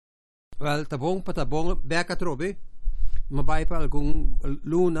Well, tabong patabong beka trobe. Mabay pa algung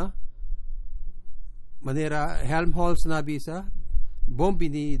luna. Manera Helmholtz na bisa. Bombi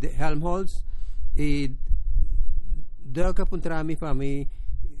ni Helmholtz. Daga puntrami pa may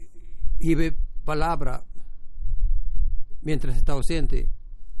hibe palabra mientras está ausente.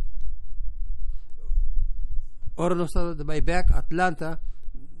 Ahora nos está de back Atlanta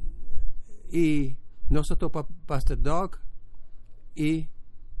y nos topa Pastor Doug y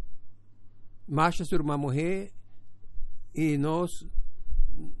Masha sur uma mujer y nos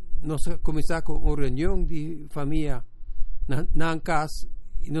comenzamos con una reunión de familia na casa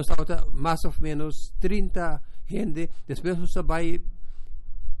y nos estaba más o menos 30 gente. Después nos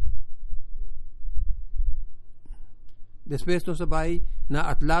sabay na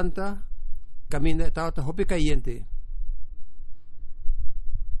Atlanta camina estaba hopi caliente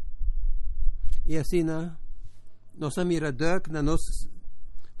y así nos mira Dirk na nos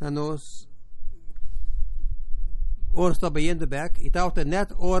hora estaba yendo back y estaba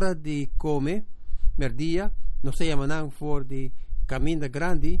net hora de comer merdia nos se llaman for de camina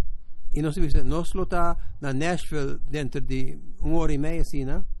grande y nos dice nos lo está na Nashville dentro de una hora y media así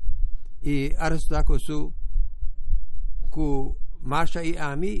y ahora está con su Marsha y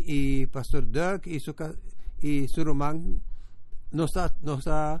Ami y Pastor Dirk y su Román nos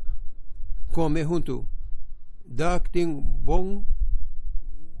está come junto. Dirk tiene bon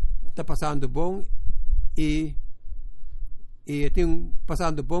está pasando bon y tiene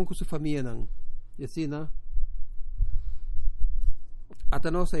pasando bon con su familia y así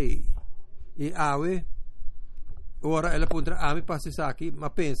hasta no sé y ave ahora el punto Ami pasa aquí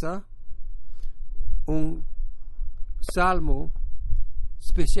ma pensa un salmo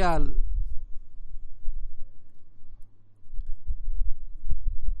special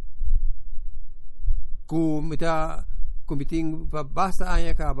kumiting basta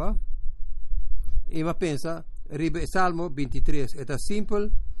anya kaba e ma pensa ribe salmo 23 eta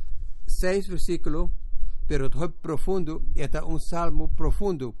simple 6 versículo pero profundo eta un salmo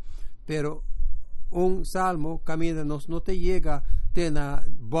profundo pero un salmo camina no te llega tena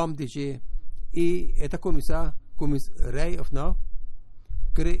bom dice y eta comienza rei of no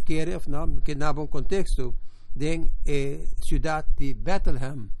quiere of no que na bom contexto den ciudad de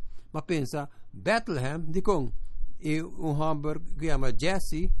Bethlehem ma pensa Bethlehem di con e un hamburg que llama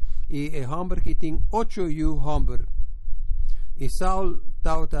Jesse e hamburg que tem 8 hamburg e Saul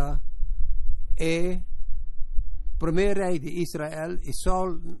tauta primer rey de Israel y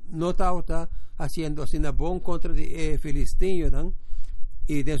Saul no tauta haciendo así na bom contra de filisteo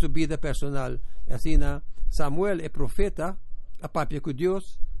y de su vida personal así Samuel é profeta a papia com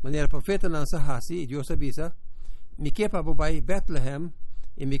Deus maneira profeta não se hasi Deus avisa me quer para bobai Bethlehem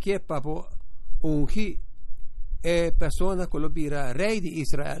e me quer para ungir persona que lo vira rei de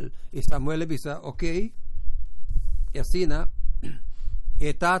Israel e Samuel avisa ok e assim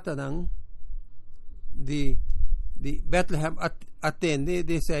e tata de Bethlehem atende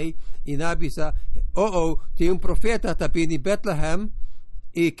de sei e na avisa tem profeta tapi em Bethlehem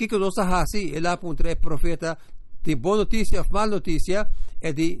e que não se hasi ela aponta profeta tem boa notícia ou má notícia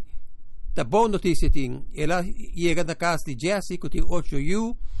é de da boa notícia tem ela chega na casa de Jesse que tem 8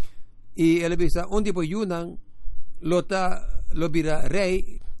 e ela diz onde vai não lo vira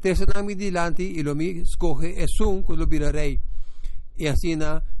rei terça nami dilante e lo mi escoge sun que lo vira rei e assim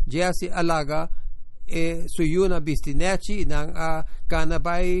Jesse alaga e su yuna bistineci nang a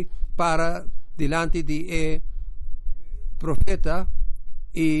canabai para dilante de profeta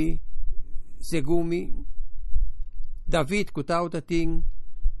e segumi David kutauta ting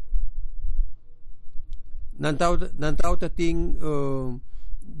nantauta ting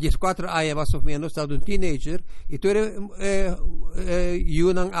 14 aya más o menos estado un teenager e tu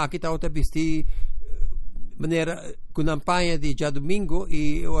yunang akitauta bisti manera kunampanya di già domingo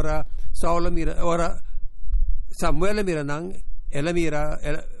e ora Samuel mira nang ella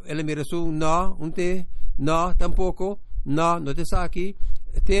mira su no unte no tampoco no te sa aquí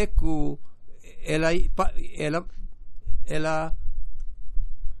te ku ella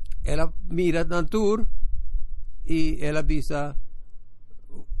mira nantur e ella bisa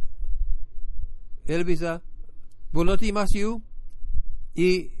voloti masiu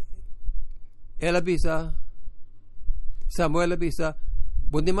e ella bisa Samuel bisa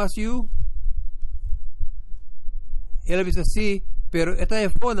bonde masiu ella bisa sí pero esta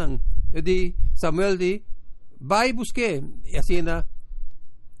es fonan di Samuel di vai busque e assim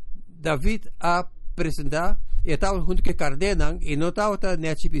David a presentar e estava junto que Cardenan e não estava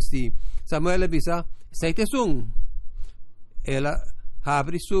netipisti Samuel bisa seite sung ela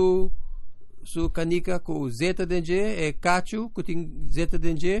abre su canica com zeta denge e cacho que tem zeta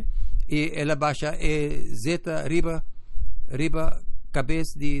denge y ela baixa zeta riba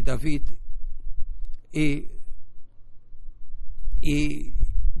cabeça de David e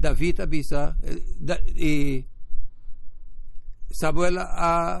David avisa e Samuel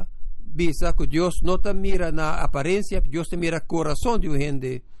avisa que Dios no te mira na aparência, Dios te mira coração de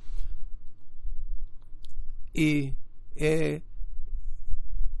gente e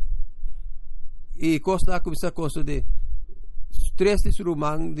costa começa coisa de três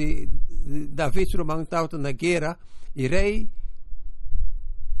romãs de David romãs tauta na guerra e rei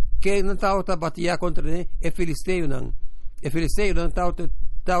que não tauta batia contra ele é filisteu não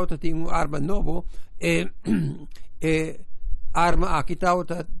tauta tem arma novo arma aqui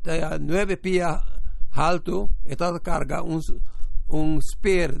tauta 9 pia alto e tauta carga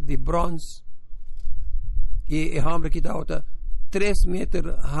spear de bronze e homem que tauta 3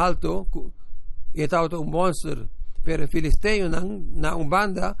 metros alto e tauta monster per filisteu na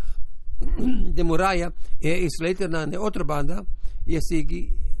banda de muralha e israelita na outra banda e assim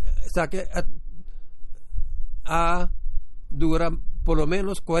sabe dura pelo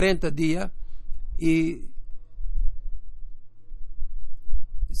menos 40 dias e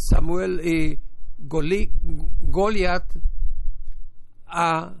Samuel e Goliath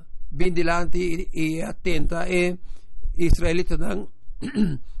bem delante e atenta e israelita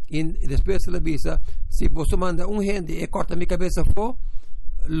e depois ele avisa se você manda gente e corta minha cabeça for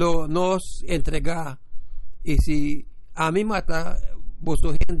lo nos entregar e se a mim mata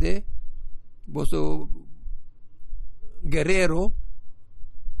você gente você guerreiro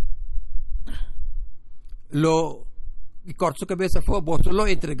lo corta sua cabeça for você lo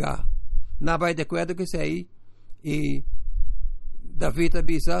entregar não vai de acordo que sei e David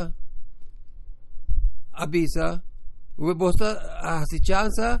avisa você a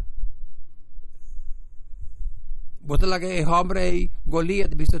chance você lá que homem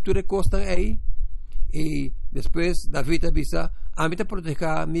Goliath visa tu recosta aí e depois David avisa a mim te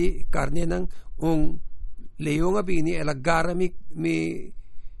proteger mi carne nang leão abini ela garra mi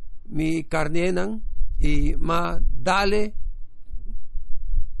carne nang e ma dale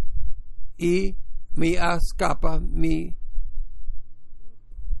e mi escapa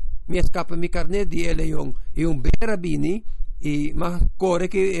mi carne di leão e ber abini e ma corre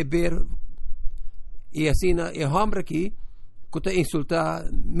que ber e assim e homem que kuta insulta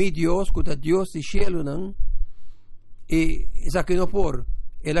mi Dios kuta Dios di cielo nang e sa que no por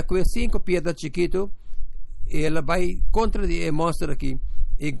ela com 5 piedras chiquito e ela vai contra de monstro aqui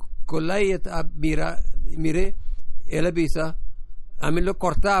e Goliath mire ela bisa a me lo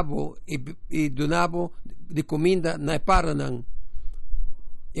cortavo e donavo de comida na paranan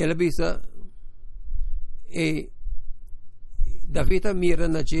ela bisa e David mira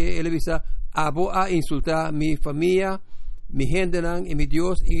na che ela bisa abo a insultar mi familia mi gente nang e mi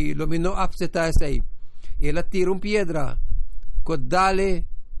Dios e lo mino upseta sei ela tira piedra codale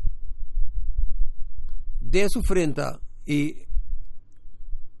de su frente e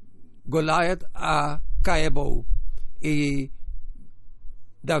Goliath a caebo e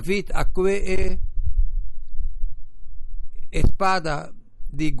David acque espada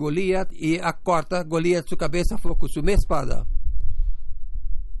de Goliath e corta Goliath sua cabeça foi com sua espada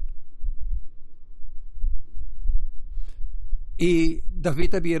e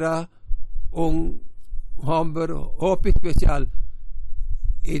David vira homem especial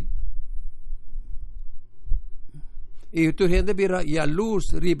e tu gente vira e a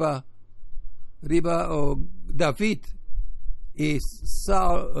luz riba David e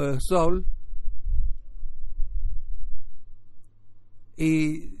Saul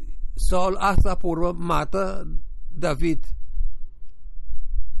e Saul hasta por mata David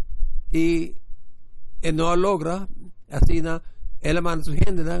y no logra así él manda su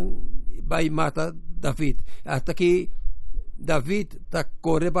gente va y mata David hasta que David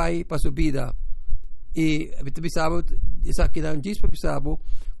corre para su vida e pensavo sa che da un gispo pensavo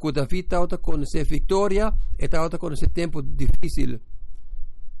che David stava con se vittoria e stava con se tempo difficile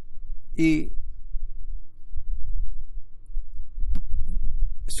e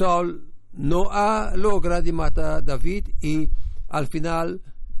Saul no ha logra di matar David e al final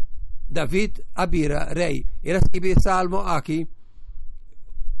David abira rey era scrive salmo aquí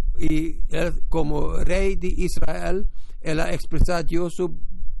y como rey de Israel él ha expresado Dios su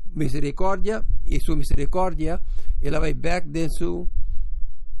misericordia y su misericordia él va back de su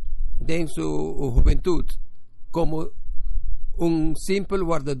juventud como un simple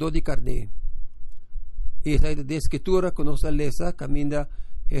guardador de carne y esa de escritura con nuestra lesa camina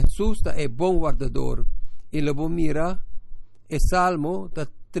Jesús es buen guardador y luego mira el salmo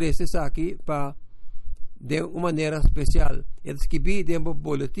 13 aquí para de una manera especial. Escribí de un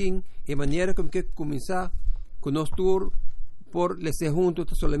boletín de manera como que comenzar con nosotros por leer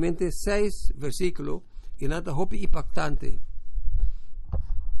juntos solamente 6 versículos y nada hopi impactante.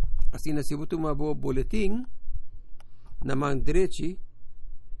 Así na sibuto uma boletim na mão direita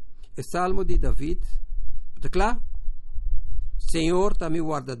é Salmo de David. Está claro? Senhor está meu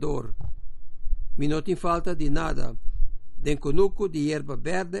guardador. Me não tem falta de nada. Den conuco de erva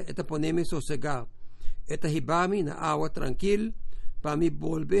verde eta poneme sossegar. Eta ribami na água tranquil para me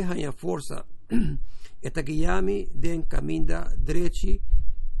volver a minha força. Eta guiami den caminho direito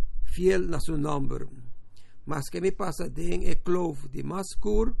fiel na seu nome. Mas que me passa den e clove de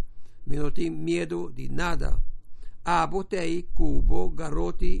mascur, me não tem medo de nada. Botei, cubo,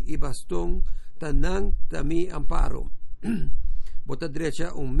 garrote e bastão, tanang tami amparo. Bota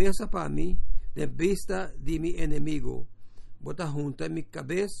direita mesa para mim, de vista de mi inimigo. Bota junta mi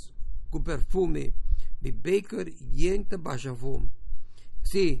cabeça com perfume, mi beker yenta baixa fome.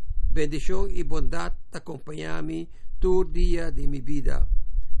 Sim, bendição e bondade acompanham-me todo dia de minha vida.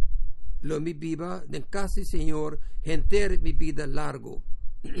 Lo mi viva, den casi Senhor, enter mi vida largo.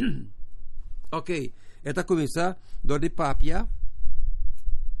 Ok, esta comienza donde papia.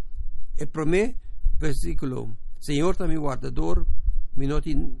 El primer versículo. Señor está mi guardador, me no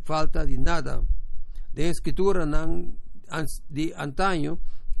tiene falta de nada. De escritura de antaño,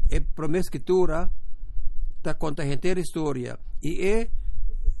 el primer escritura está conta gente historia. Y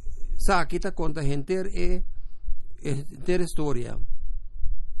saque está conta gente historia.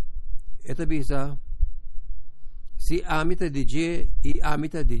 Esta bisa si amita DJ y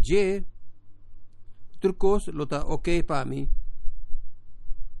amita DJ turcos lo ta ok para mí.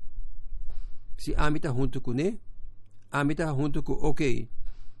 Si amita junto con él, amita junto con ok.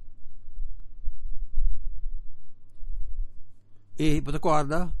 E por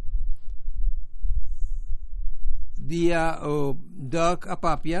guarda dia dag a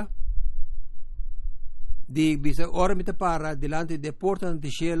papia di bisa ora mi te para delante de porta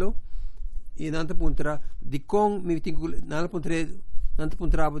del cielo e nanta puntra di con mi tingul nanta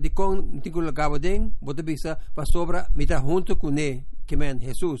puntravo di con mi tingul gabo den bota bisa pa sobra mi ta junto con ne que men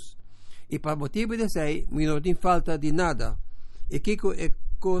Jesus e pa motivo de sei mi non tin falta di nada e kiko e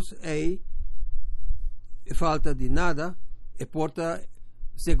cos ei falta di nada e porta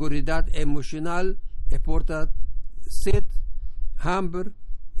seguridad emocional e porta set hamber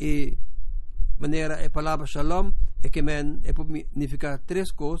e maneira e palavra shalom e que men e significa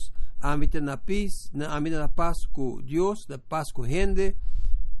 3 coisas: amita na paz, amita na paz com Deus, na paz com gente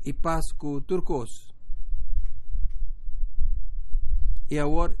e paz com turcos. E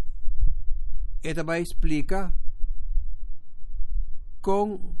agora esta vai explicar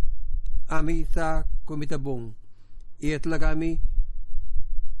com amita comita bom e etlagami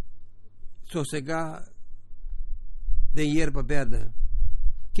sossegar de hierba verde.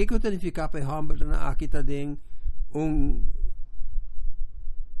 Que significa para hambre na akita den un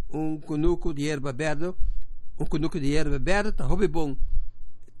conuco de hierba verde, conuco de hierba verde tá hobby bom,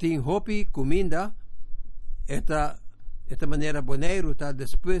 tem hobby comida, esta maneira boneiro tá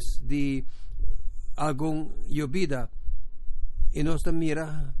depois de algum llovida e nós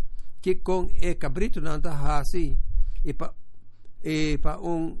mira que com cabrito não tá assim e pa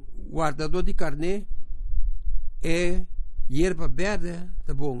guardador de carne hierba verde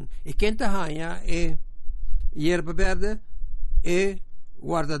tá bom e quem tá ranha hierba verde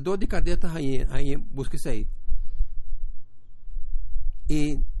guardador de carne tá ranha busca isso aí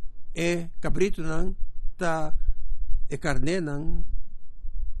e cabrito não tá carne não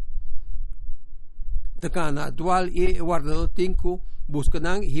tá cana dual guardador tinco busca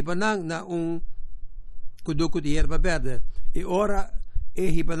não hibanang na kuduko de hierba verde e ora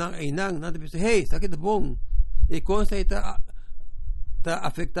hibanang ay nang nada pensa hey sakit bom e consta está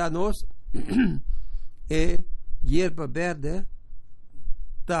afectando-nos hierba verde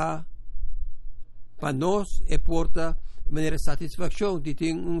está para nós porta de maneira satisfação de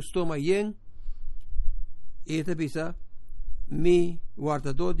ter estômago bem e pensa mi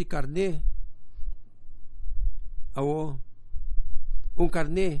guardador de carne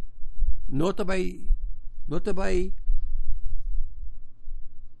carne não te vai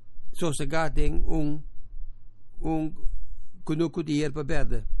sossegar em kunuko de hierba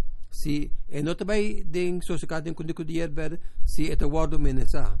verde. Si não te vai sossegar em kunuko de hierba verde se é guardo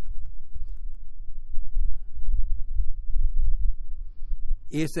menesa.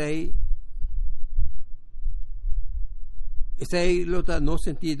 Esse aí lo está no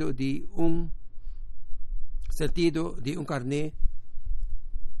sentido de carne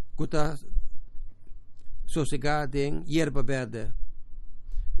que está sossegada em hierba verde.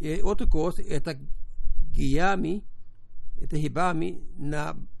 E outra coisa é guiami, ita hibami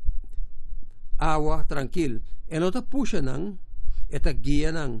na agua tranquil. Enota pusha nang, ita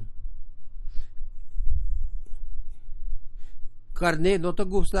guia nang. Carne no te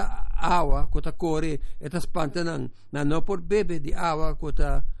gusta agua kota corre, ita spanta nang, na no por bebe di agua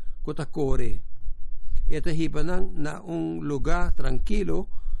kota corre. Ita hiba nang na un lugar tranquilo,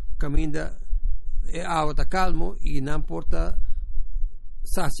 caminda agua ta calmo y no importa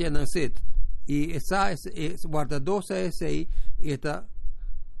sacia nang sed. Y esa es guardadosa ese esta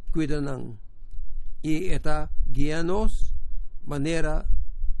cuida nang. Y esta guía nos manera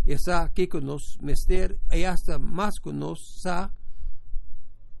esa que nos mester y hasta más con nos sa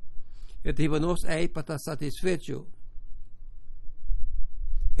esta nos hay para satisfecho.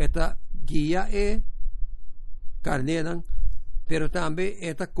 Esta guía carne nang, pero también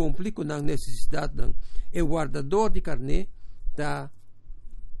esta cumple con la necesidad nang. El guardador de carne ta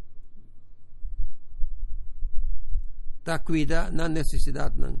cuida na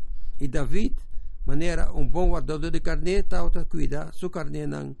necesidad nang. Y David manera un buen guardador de carne ta cuida su carne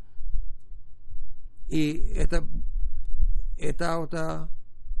nang. Y esta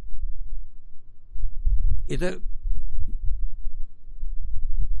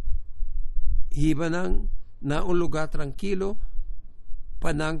hiba nang na un lugar tranquilo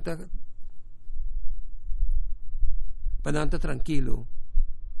pananta tranquilo.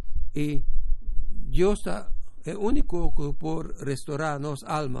 Y Dios es el único que por restaurar nos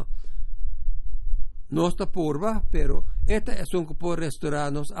alma. No está purva, pero esta es un que por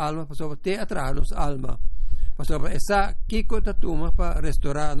restaurar nos alma, para te atraer nos alma. Para esa kiko tatuma para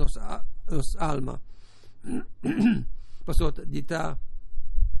restaurar nos alma. Para dita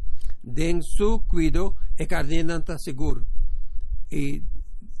den su cuido e cardenanta seguro. Y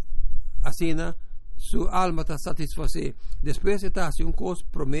así su alma está satisface. Después está hace un cos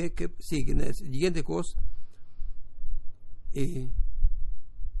promete que sigue en el siguiente cos.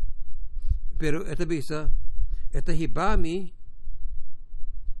 Pero esta visa, esta hibami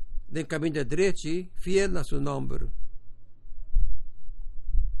del camino de derecho, fiel a su nombre.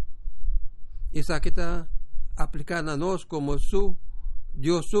 Esa que está aplicada a nos como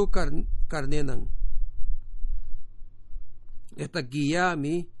Dios su carnenan. Esta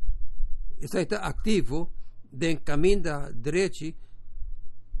guiami, está activo del camino de derecho.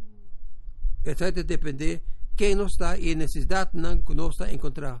 Esta depende que no está en necesidad que no está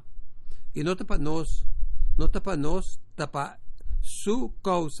encontrar. Y no para nos, para su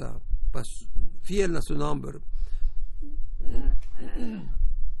causa, para fiel a su nombre.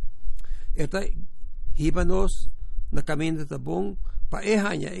 Esta hibanos na camino de bon para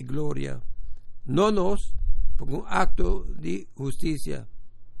ejaña y gloria. No nos por un acto de justicia.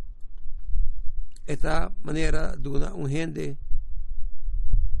 Esta manera de un gente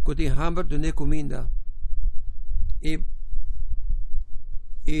que tiene hambre de comida. Y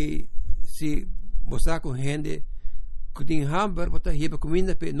si vos con gente que tiene hambre, vos lleva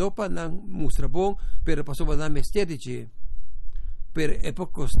comida, pero no para nan mustra bon, pero para sobre nan mestieriche. Pero es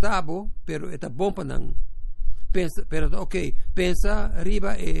por costado, pero está bon para nan. Pensa, pero pensa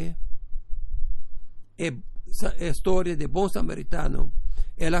arriba historia de buen samaritano.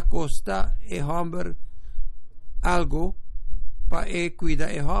 Ela costa hambre algo para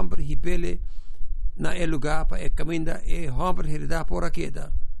cuidar el hambre y pele na el lugar para caminar el hombre herida por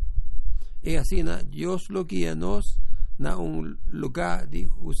aquella. Y así Dios lo guía nos na un lugar de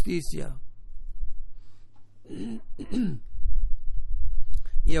justicia.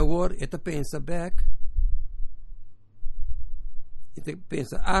 Y ahora esta pensa back. Esta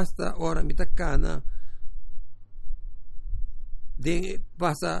pensa hasta ahora mi tacana de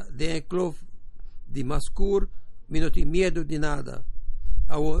pasa de clov de mascur mi no tiene miedo de nada.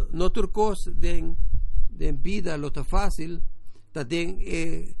 Ahora no turcos de vida lo ta fácil ta den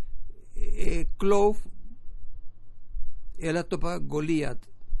clov ela topa Goliath,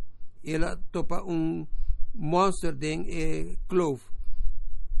 ela topa un monster den clov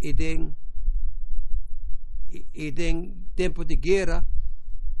y den tempo de guerra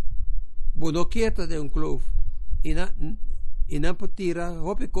bono quieta de un clov y na potira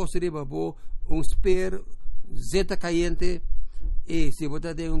hope cosa riba bo un spear zeta caliente y si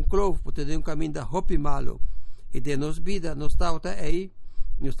vota de un clov vota de un caminho da hope malo y de nos vida nos tauta aí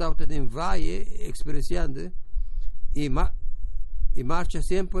nos estava em valle experienciando e marcha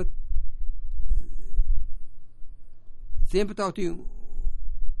sempre está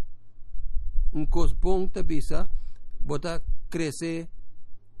um cos bom tabisa bota crescer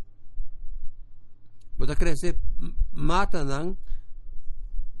mata nan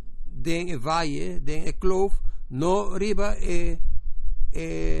den valle den clove no riba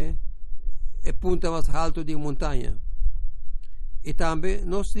el punto más alto de montaña. Y también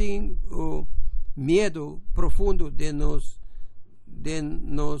nos tiene miedo profundo de nos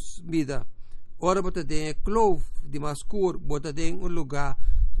vida. Ora bota de clove de más escuro, bota de un lugar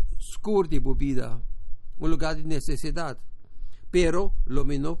escuro de vida, un lugar de necesidad. Pero lo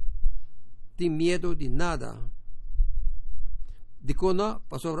menos tiene miedo de nada. De quando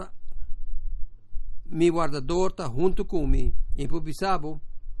pasó mi guardador está junto conmigo, improvisado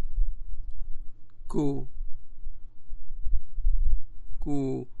que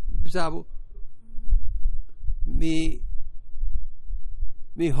pensava mi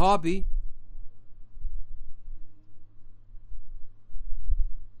hobby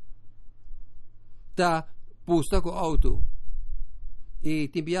está puesta com auto e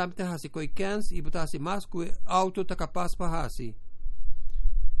timbiam tá hasi coi cans e botasse mais com auto tá capaz para hasi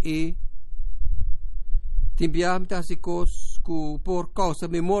e timbiam tá hasi com por causa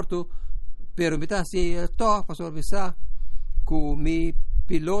me morto pero me tá hasi to para sorvesa com mi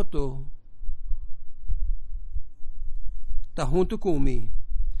piloto tá junto comigo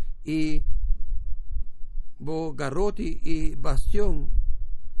e bo garrote e bastião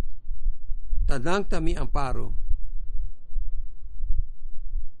tá dando mi amparo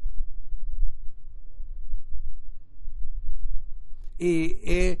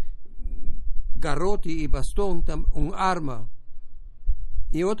e garrote e bastão arma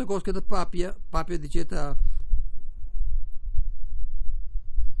e outra coisa que da papia dice tá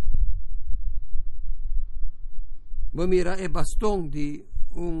vou mirar é bastão de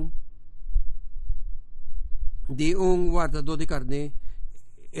guardador de carne.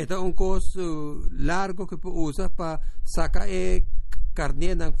 É coisa largo que usa para sacar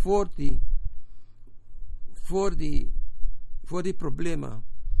carne não forte problema.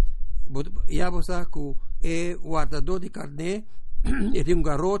 Já você que é guardador de carne, tem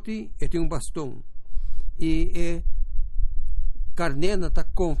garrote e tem bastão. E carne não está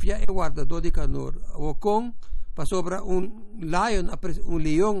confia é guardador de carne. O com para sobra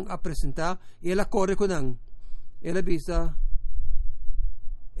leão apresentar e ela corre com não. Ela bisa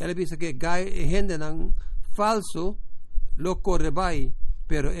que gente não falso lo corre vai,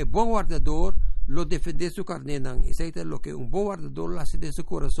 pero é bom guardador lo defende su carne não. Isso é lo que bom guardador hace de su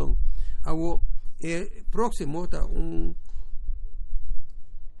coração. Agora próximo tá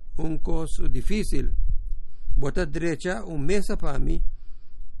coisa difícil. Bota direita mesa para mim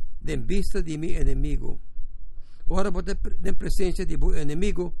de vista de mi inimigo. Ora bota na presença de meu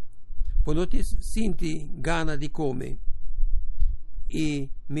inimigo, por não te sentir gana de comer. E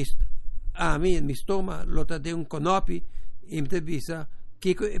mi estômago lo tá de conopi e me visa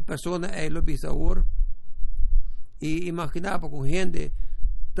que pessoa é lo visa ora. E imaginava com gente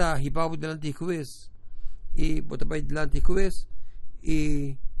tá ribado delante de juiz e bota para delante de juiz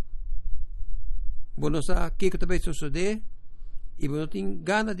e não sabe que também sucede e não tem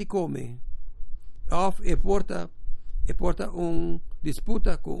gana de comer. Of porta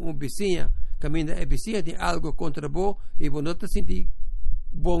disputa com vizinha, caminha a vizinha tem algo contra você e você não se sente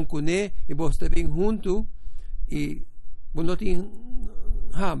bom com ele e você está bem junto e você não tem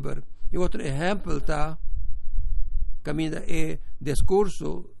hamburger. E outro exemplo tá caminha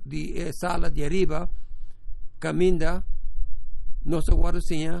discurso de sala de arriba, caminha nossa guarda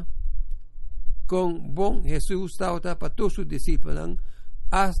com bom Jesus estava para todos os discípulos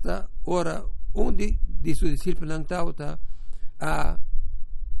hasta hora de sus discípulos estava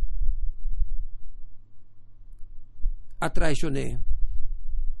a traicionar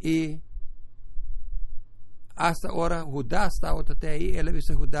e hasta hora Judas estava até aí, ele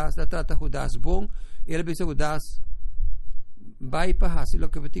disse Judas, trata Judas bom, ele disse Judas vai para Hasi, lo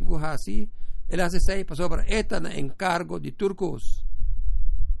que tem com Hasi, ele hace sair para sobre eta na encargo de turcos.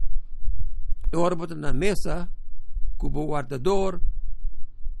 E ora bota na mesa, com o guardador,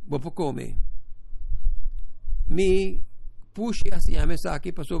 vou comer. Me puxe assim a mesa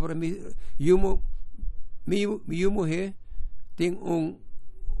aqui para sobre mi mulher tem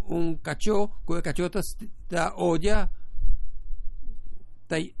cachorro, com o cachorro tá odia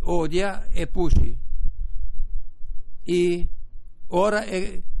e puxe. E ora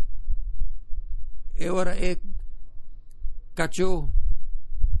é cachorro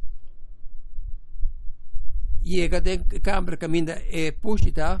chega de câmara caminha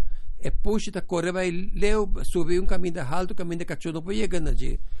puxa corre vai leu subir caminho alto caminho cachorro não pode chegar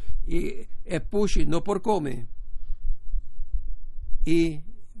naqui e puxa não por comer e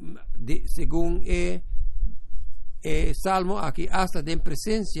segundo salmo aqui hasta de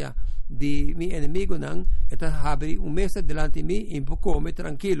presença de mi inimigo não está abrir mesa delante de mim e vou comer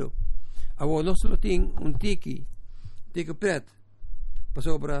tranquilo. Agora nós só tem tiki preto para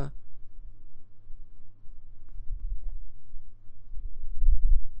sobra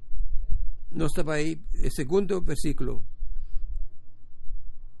no estaba ahí, el segundo versículo.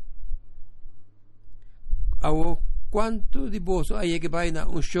 Ahora, ¿cuánto de vos hay que vayan a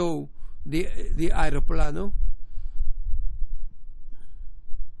un show de aeroplano?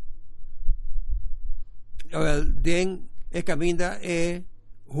 Den camina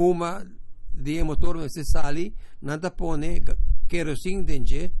huma de motor no se sale, nada pone kerosene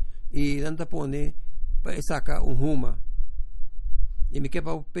dentro y nada pone saca un huma. Y me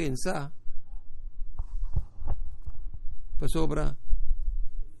queda pensar para sobra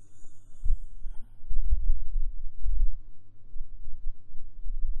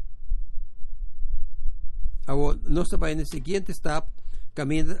ahora no se va en el siguiente step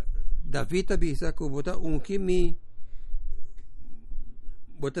camina David avisa que bota mi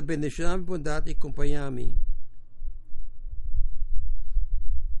bota bendición bondad y acompañami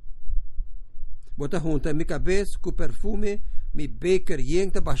bota junta mi cabeza con perfume mi beker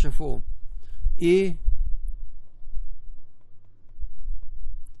yenta baixa fo y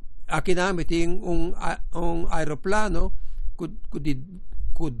aquí nami tem un aeroplano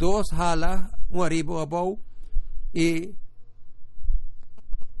con dos halas un arriba abajo y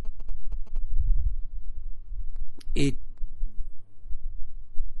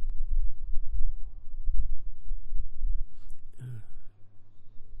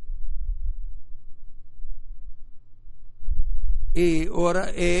ahora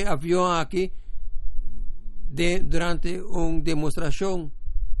el avión aquí durante una demostración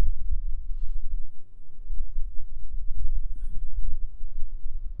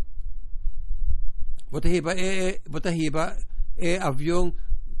bota hiba avión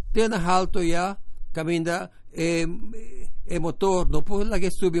tiene alto ya camina el motor no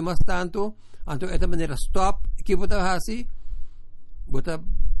puede subir más tanto entonces de esta manera stop que bota así bota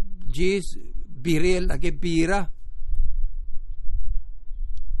gis birel la que pira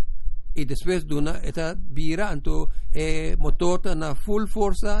y después de una esta vira entonces el motor está full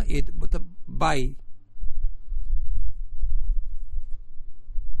fuerza y bota vai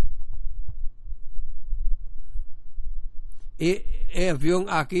el avión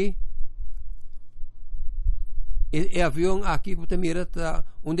aquí bota mira ta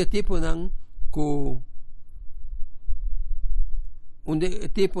onde tipo nan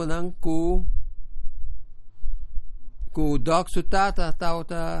ku dog sutata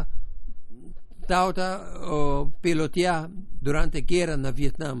tauta pilotear durante guerra na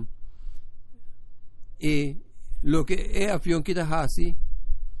Vietnam y lo que el avión que está así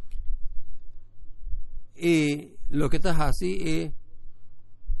y lo que está así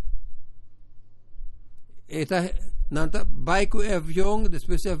está nanta vai con el avión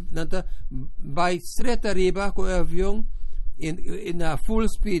después nanta vai straight arriba con el avión en a full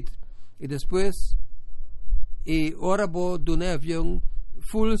speed y después y ahora bo de un avión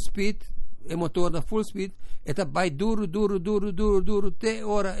full speed el motor na full speed está vai duro te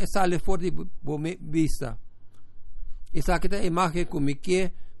hora sale fuera de vista esa que esta imagen como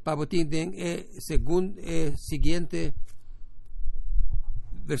que para botín según el siguiente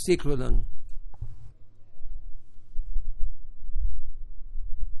versículo dan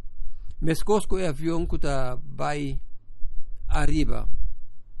mescosco el avión que está vai arriba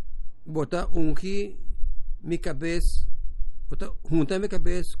bota ungi mi cabeza bota junta mi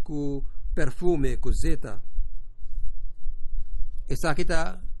cabeza con perfume con zeta esa que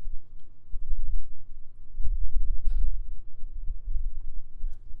está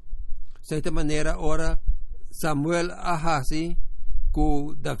de cierta manera ahora Samuel ahasi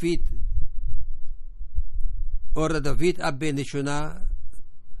con David ahora David a bendicionar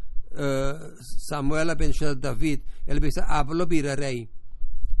Samuel a bendicionar David él dice hablo bira rey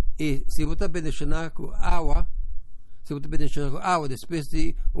y si vos bendicionar con agua después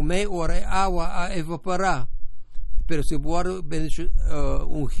de una hora agua a evaporar pero si vos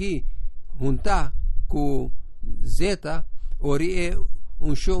ungir juntar con zeta ori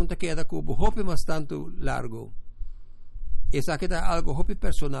un show que queda con hopi más tanto largo esa queda algo hopi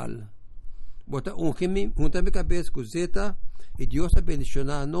personal bota junta mi cabeza con zeta y Dios a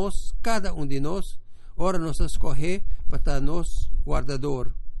bendicionar nos cada uno de nos ahora nos escoge para nos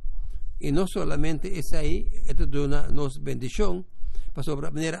guardador y no solamente es ahí esto de una nos bendición para sobre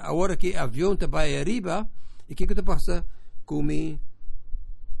manera ahora que el avión te va arriba y qué te pasa con mi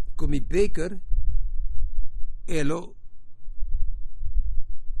baker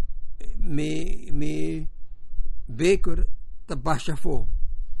mi baker te baixa fo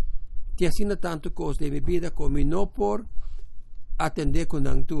te assina tanto cosas de mi vida como no por atender con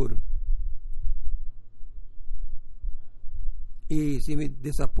Antur y si mi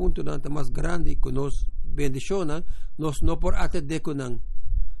desapunto nada más grande que nos bendicionan nos no por atender con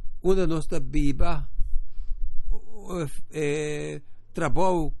una nostra viva,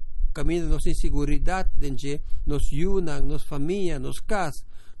 trabalho, caminho nossa inseguridade, dentro nos yunang, nos família, nos cas,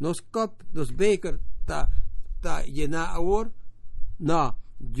 nos cop, nos baker, ta llena ahora, no,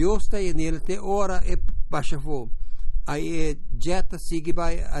 Deus está llena te ora e baixa fo, aí jeta sigue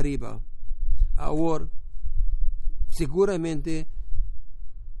vai arriba, ahora, seguramente,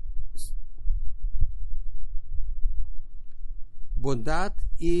 bondade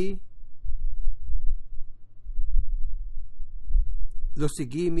e lo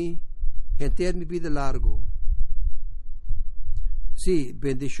seguimi en ter mi vida largo. Sí,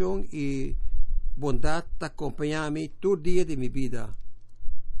 bendición y bondad te acompañan todo el día de mi vida.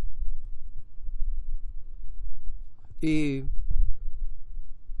 Y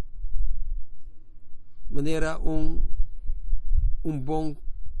manera un buen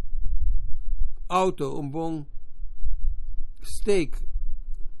auto, un buen steak,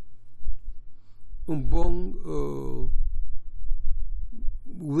 un buen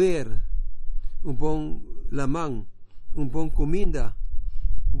ver, un bom lamang, un bom comida,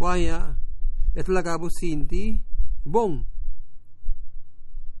 vaya, et lagabo sinti, bom.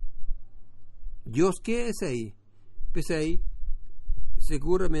 Dios que es ahí, pues ahí,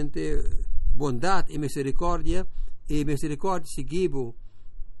 seguramente bondad y misericordia seguivo,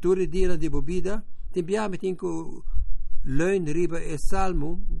 todo el día de vida, tempiamo tinko leun riba e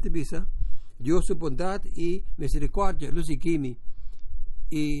salmo, te bisa, Dios su bondad y misericordia, lo seguimi.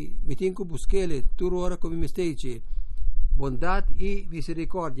 Y me tengo que buscarle todo hora como me dice bondad y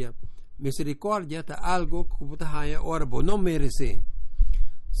misericordia. Misericordia es algo que puede ahora no merece.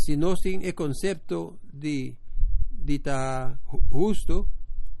 Si no tiene el concepto de ta justo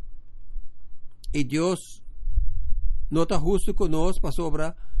y Dios no está justo con nosotros para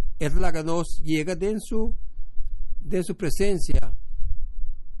sobra, es la que nos llega de su presencia.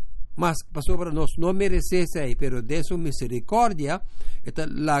 Mas para sobre nos no merece ahí, pero de su misericordia, esta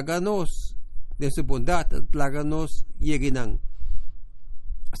láganos, de su bondad, láganos llegan.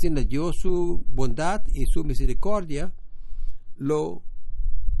 Así que Dios su bondad y su misericordia lo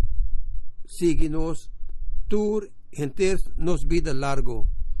signos tur enter nos vida largo.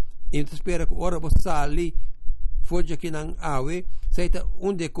 Entonces espera que ahora vos sali fuera que nang awe, saita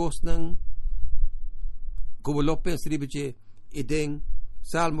unde costan como López Ribeche eden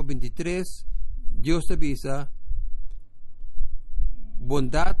Salmo 23, Dios te avisa,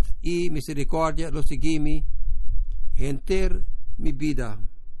 bondad y misericordia lo seguimi enter mi vida.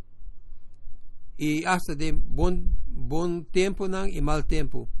 Y hasta de bon tiempo y mal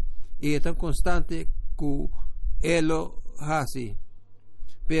tiempo. Y es tan constante que él lo hace.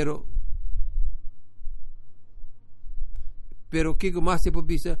 Pero que más se puede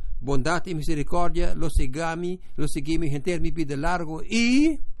decir, bondad y misericordia lo seguimi enter mi vida largo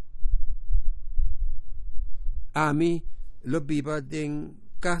y a mí lo viva en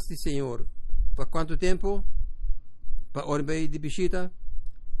casa del Señor. ¿Para cuánto tiempo? ¿Para hora de visita?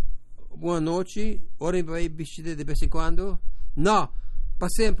 Buenas noches, hora de visita de vez en cuando? No, para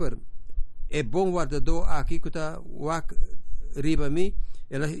siempre. Es buen guardador aquí que está arriba de mí,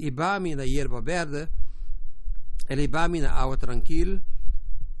 él iba a mí la hierba verde, él iba a mí la agua tranquila,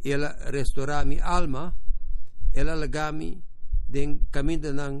 él restaura mi alma, él alagami den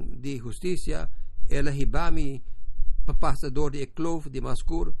camino de justicia, él iba a mí pasador de clove de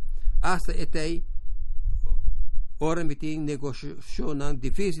mascur, hasta este ora me tem negociação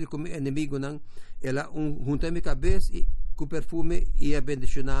difícil com meu inimigo não, ela junta minha cabeça e com perfume e a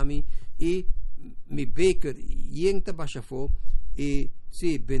bendicionami e me baker yenta baixa fo e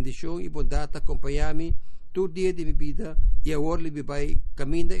se bendição e bondade acompanhami todo dia de minha vida e agora ele vai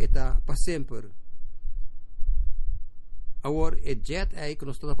caminhar eta para sempre. Agora é jet aí que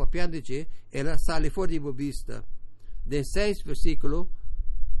nós estamos papiando de ela sale fora de vista. De 6 versículo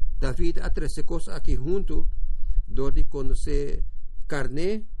David atrece coisas aqui junto donde conocer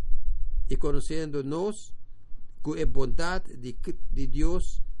carne y conociéndonos que es bondad de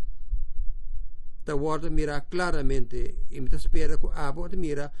Dios te guarda mira claramente y me espera que te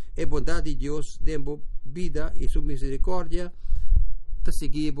mira es bondad de Dios dentro vida y su misericordia te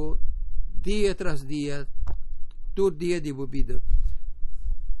seguimos día tras día todo día de vida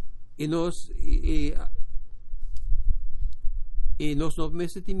y nos no me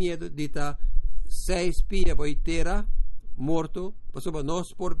senti miedo de estar 6 pia boitera morto pasó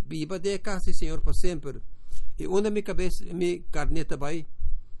nos por viva de casa Señor para siempre y una mi cabeza mi carneta vai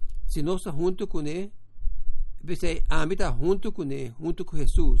si nos junto con él pensei a mí está junto con él junto con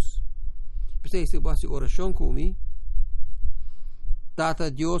Jesús pensei se va a hacer oración conmigo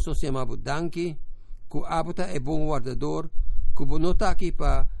Tata Dios nos llama danke que abota é bom guardador que não está aqui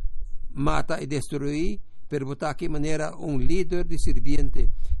para mata y destruir, pero botar que manera un líder de sirviente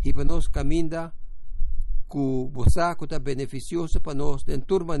y para nos camina que bosa que está beneficioso para nos de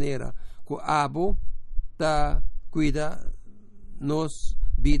tu manera que abo ta cuida nos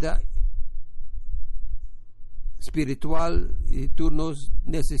vida espiritual y tu nos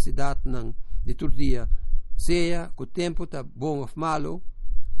necesidad de tu día, sea que o tempo está bom ou malo,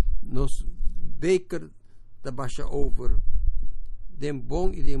 nos beker está baixa over de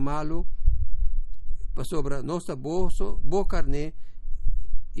bom e de malo para sobre nossa boa carne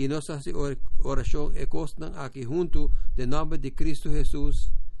e nossa oração é constant aqui junto de nome de Cristo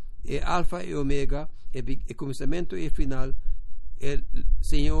Jesus é alfa e omega é começamento e final el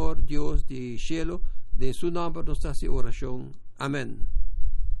Senhor Deus de cielo de su nome nossa oração. Amém.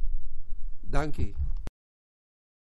 Danke.